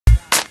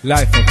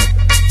Life of a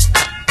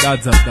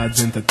Dad's of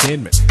Dad's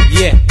Entertainment.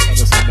 Yeah, I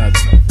just said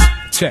Dad's life.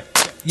 Check.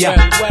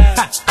 Yeah.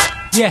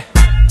 Ha. Yeah.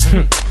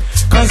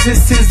 Cause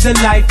this is the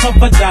life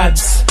of a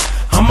Dad's.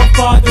 I'm a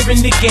father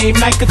in the game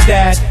like a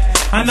dad,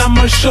 and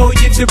I'ma show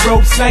you the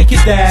ropes like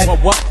your dad.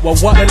 What?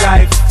 The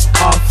life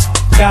of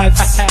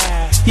Dad's.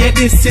 Yeah,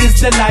 this is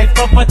the life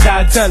of a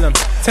dad. Tell him.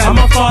 I'm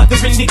a father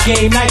in the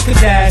game like a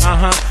dad,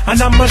 and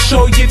I'ma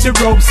show you the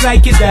ropes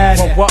like your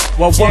dad. What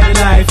the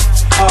life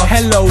of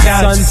hello,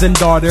 dads. Sons and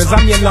daughters,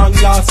 I'm your long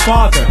lost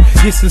father.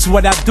 This is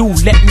what I do,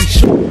 let me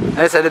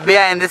show. So the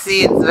behind the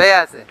scenes,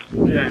 where you say?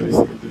 Behind the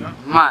scenes, you know?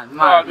 Man.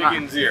 All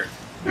begins here.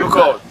 Look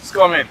out, it's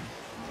coming.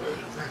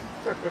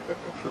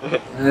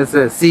 That's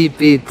a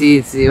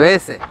CPTC, where you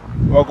say?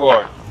 Oh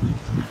God.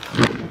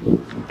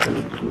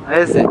 Where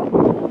you say?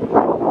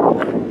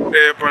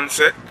 There upon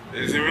set,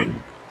 you see me?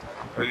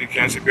 As you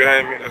can see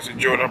behind me, that's the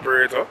drone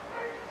operator.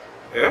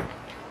 Yeah?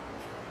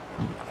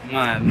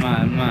 Man.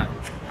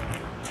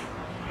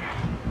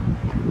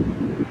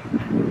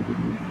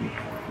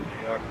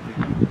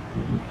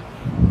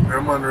 Yeah,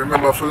 man,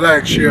 remember to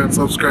like, share and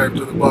subscribe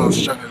to the boss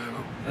channel, you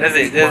know? That's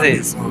it. Yeah,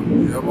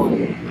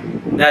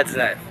 man. That's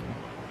life.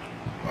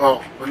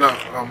 Oh, we're not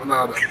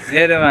that.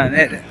 Yeah, the man,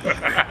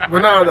 We're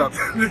not that.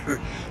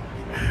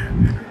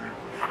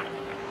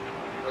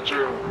 Not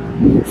true.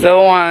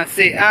 So I want to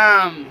see,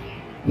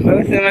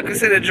 we can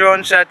see the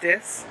drone shot,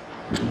 yes?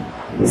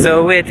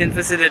 So waiting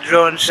to see the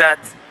drone shot.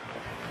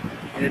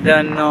 You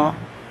don't know.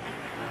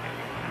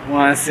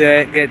 Want to see how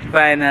it get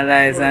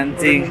finalized and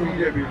things.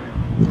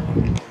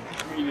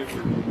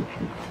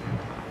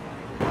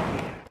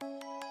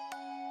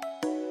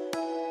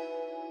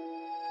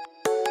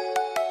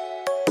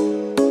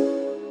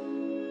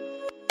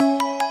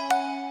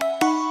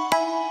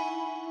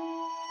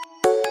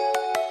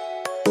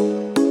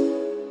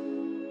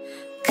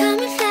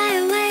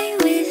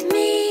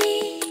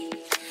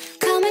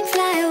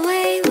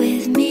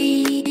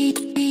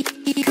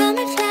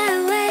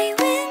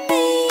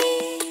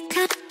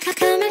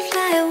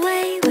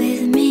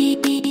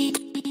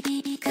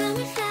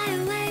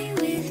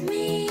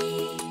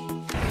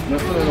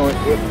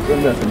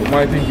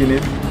 My thinking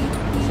is,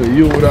 so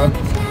you would have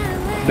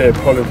there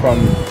probably from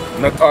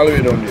not all the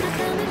way down there,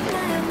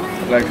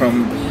 like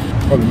from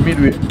probably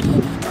midway,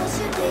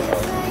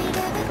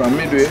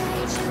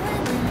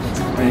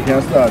 and you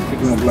can start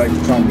picking up like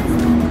from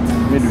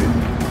midway.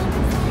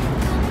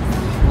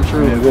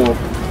 True. And you go up,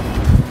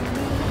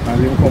 and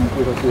then come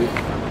quick up to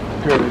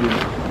turn it in.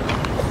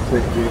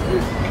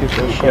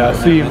 Yeah,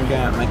 see him. I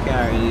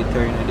can't really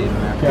turn it in.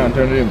 Can't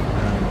turn it in.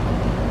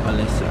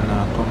 Unless I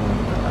come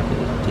at the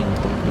thing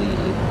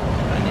completely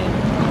and then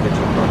get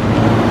your problem.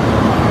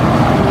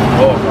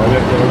 Oh, we're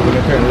going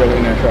to turn it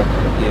in a shot.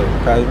 Yeah,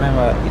 because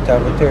remember it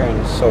have a turn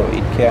so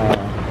it can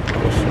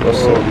go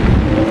so.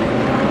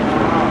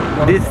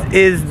 This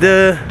is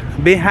the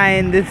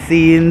behind the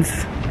scenes.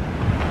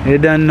 You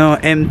don't know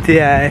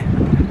MTI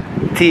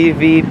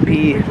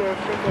TVP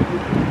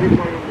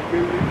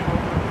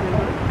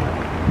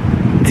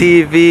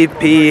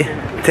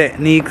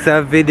Techniques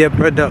of Video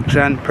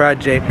Production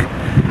Project,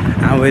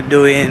 and we're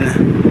doing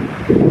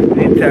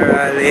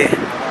literally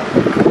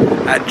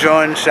a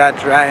drone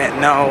shot right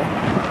now.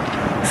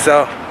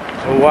 So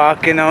we're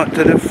walking out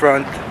to the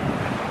front.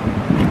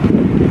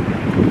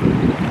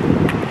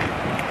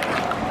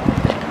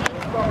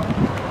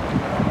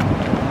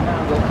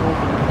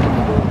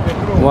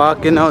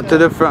 Walking out to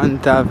the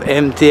front of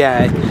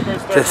MTI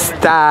to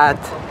start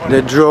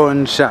the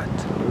drone shot.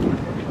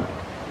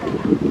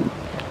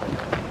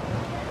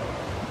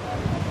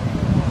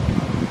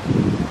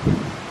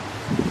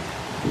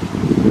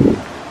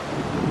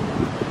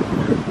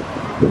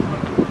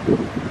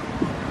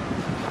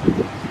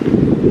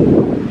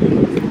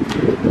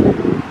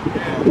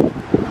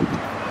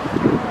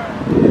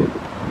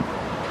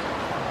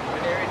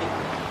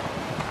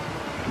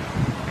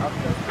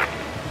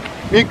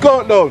 Big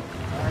countdown.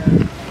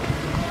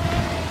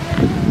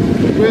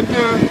 Wait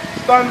till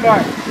stand by.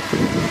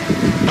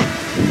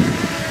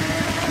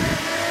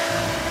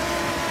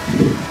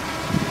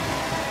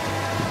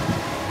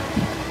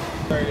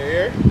 Are you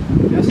here?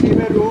 You see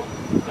me do?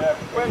 Yeah,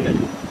 when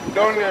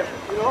down there,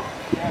 you know?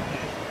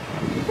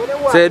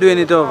 So you're doing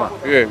it over?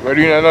 Yeah, we're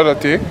doing another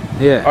take.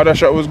 Yeah. Other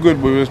shot was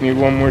good, but we just need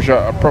one more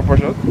shot, a proper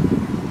shot.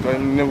 So you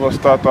never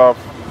start off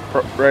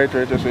right, so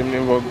you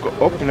never go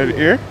up into the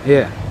air.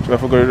 Yeah. So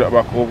if I go to that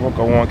back over,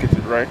 because I want to get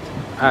it right.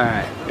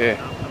 Alright. Yeah.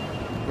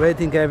 What do you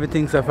think of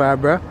everything so far,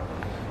 bro?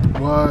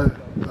 Well,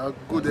 a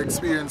good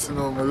experience, you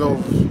know, I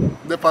love.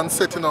 They on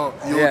set, you know,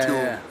 YouTube.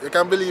 Yeah. You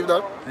can believe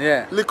that?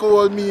 Yeah. Look how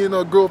old me, you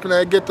know, grow up in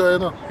a ghetto, you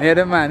know. Yeah,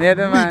 the man.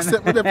 Big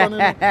set with them on, you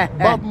know.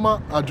 Bob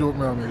man, I joke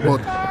me on me,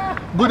 but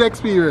good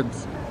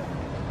experience.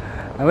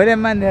 And what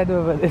them man they do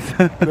over this?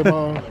 They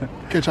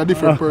catch a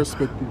different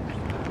perspective.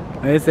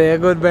 You say you're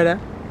good, brother?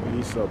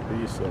 Peace up.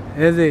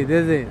 Is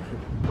it?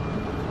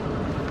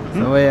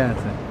 So what you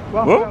answer?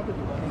 What?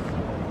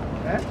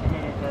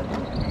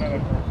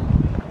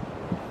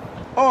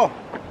 Oh,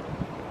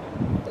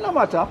 no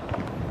matter.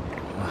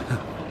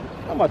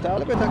 No matter, I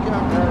better get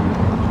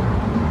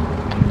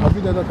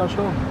video that I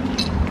show?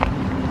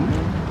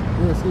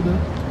 Yeah, see there?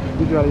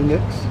 Video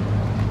index.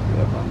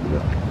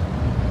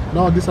 Yeah.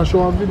 No, this I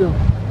show a video.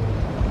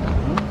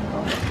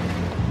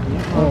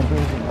 Oh.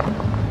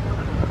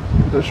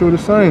 That show the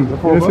sign.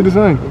 You see the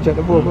sign? Check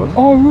the focus.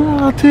 Oh,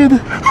 rotted.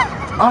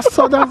 I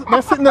saw that.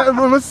 That's sitting there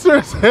from a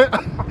stress.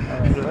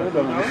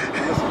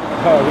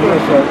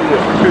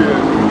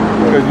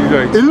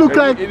 It looked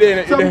like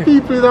some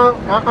people that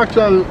are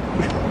actual.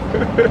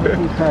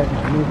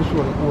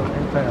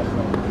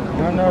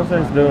 No, so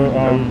it's the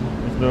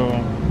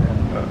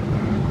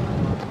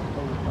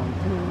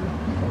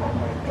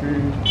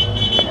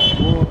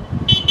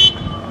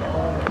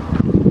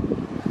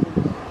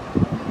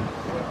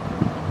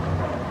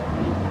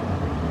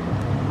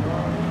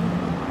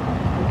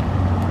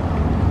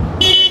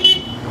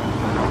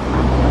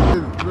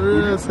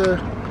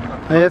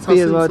How you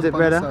feel about it,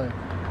 brother?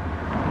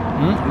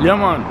 Yeah,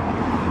 man.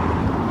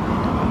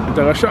 It's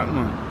a shot,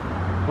 man.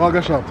 What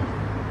a shot?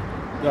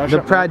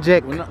 The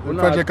project. The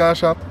project a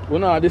shot? We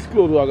not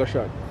disclose what a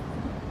shot.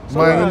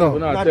 Mine, no.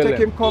 Not take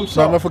him come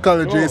so I'm going to call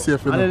the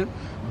JCF, you know.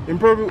 Him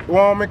probably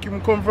want to make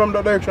him come from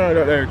that direction or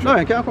that direction. No,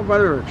 he can't come from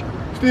the direction.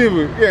 Steve,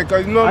 yeah,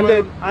 because no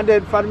and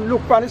then for him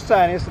look on the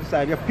side, it's the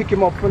side, you pick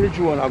him up from the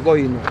drone and go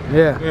in.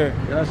 Yeah. Yeah.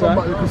 You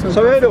understand?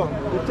 So what you do?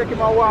 You take him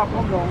and walk,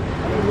 come down.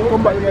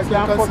 Come back, you can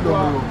cut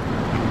down.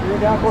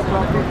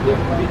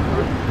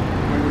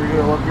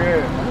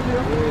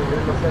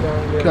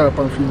 Carry up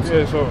and film.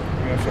 Yeah, so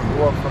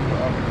walk from the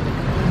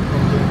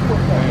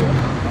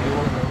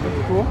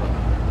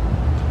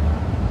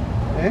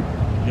Eh?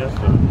 Yes, sir.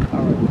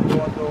 Alright,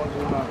 don't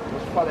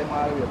just follow him all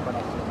the way for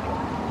that.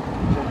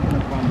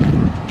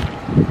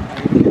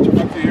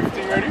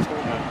 Everything ready?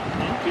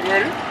 Everything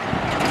ready?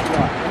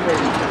 Yeah, I'm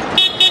ready.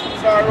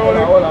 Start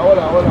rolling. Hold on.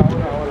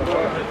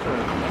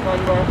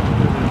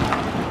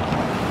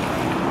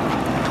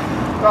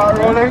 Start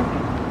rolling.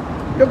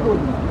 You're good,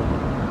 man.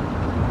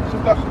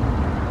 Sit down.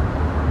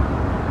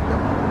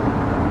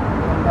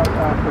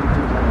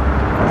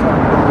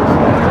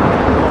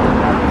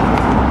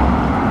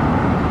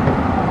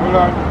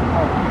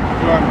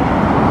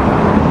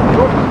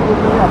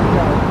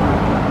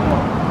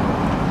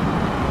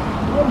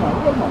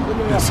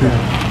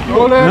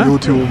 Hold on.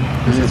 YouTube,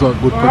 this is what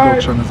good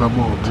production is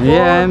about.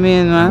 Yeah, I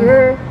mean, man.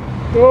 3,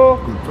 2,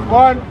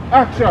 1,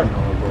 action.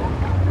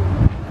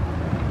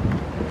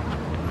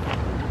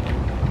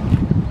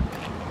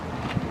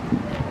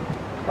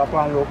 Stop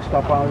and look.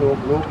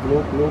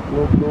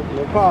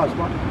 Pause,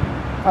 man.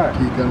 Alright.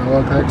 He can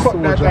walk like Cut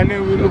that soldier. and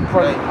then we look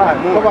for it. Alright,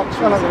 go back,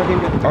 stand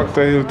up,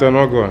 After Hilton,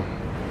 what going?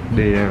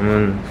 Yeah,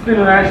 man.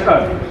 Still a nice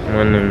shot.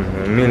 Man, a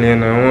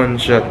million and one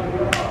shot.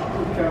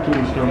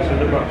 Tombstones in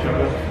the back,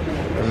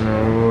 on the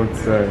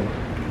roadside.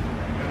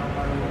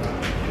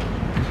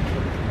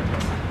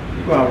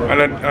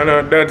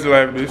 And that's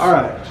like this.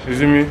 Alright. You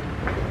see me?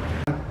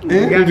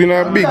 He's in a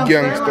big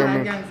gangster,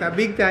 man.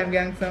 Big time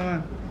gangster,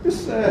 man.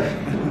 This,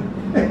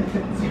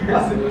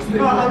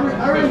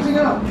 arranging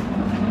up.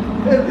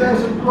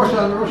 There's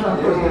Russian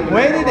president.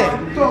 Where did they?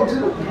 Talks, you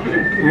know.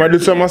 I might do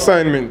some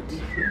assignment.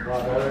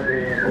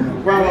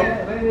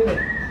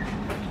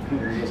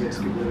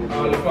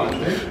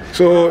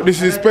 So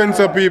this is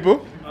Spencer,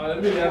 people.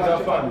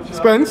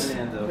 Spence,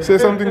 say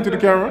something to the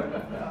camera.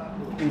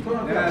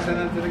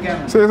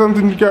 Say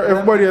something to the camera.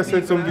 Everybody has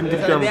said something to the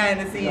camera. Behind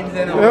the scenes,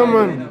 you know. Yeah,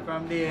 man.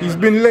 He's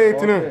been late,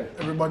 you know.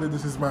 Everybody,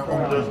 this is my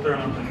uncle.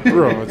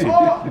 Bro,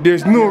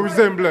 there's no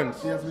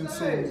resemblance. He has been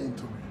so mean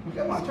to me.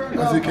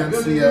 As you can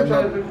see, I'm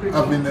not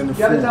having any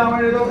food.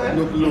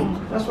 Look.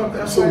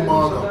 So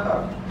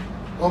mager.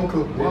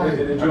 Uncle, why?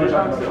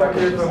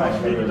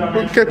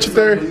 We'll catch it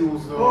there.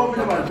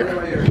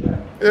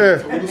 Yeah.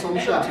 So we do some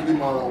shots with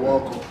him and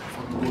walk up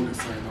from the goalie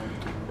side.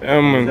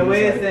 Yeah, man. So what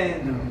you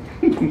saying?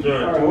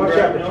 Alright, watch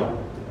out,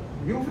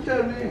 you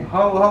tell me.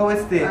 How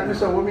is it?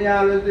 So what me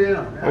always do, you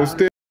know? I'll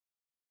stay.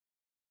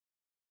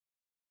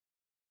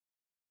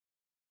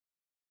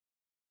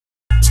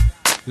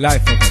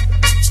 Life of it.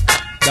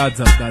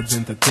 Dad's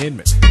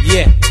entertainment.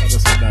 Yeah. That's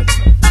what Dad's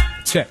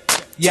check.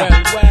 Yeah.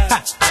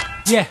 Ha.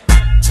 Yeah.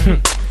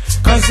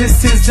 Cause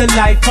this is the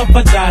life of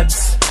a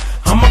dad's.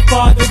 I'm a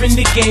father in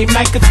the game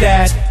like a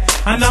dad.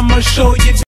 And I'ma show you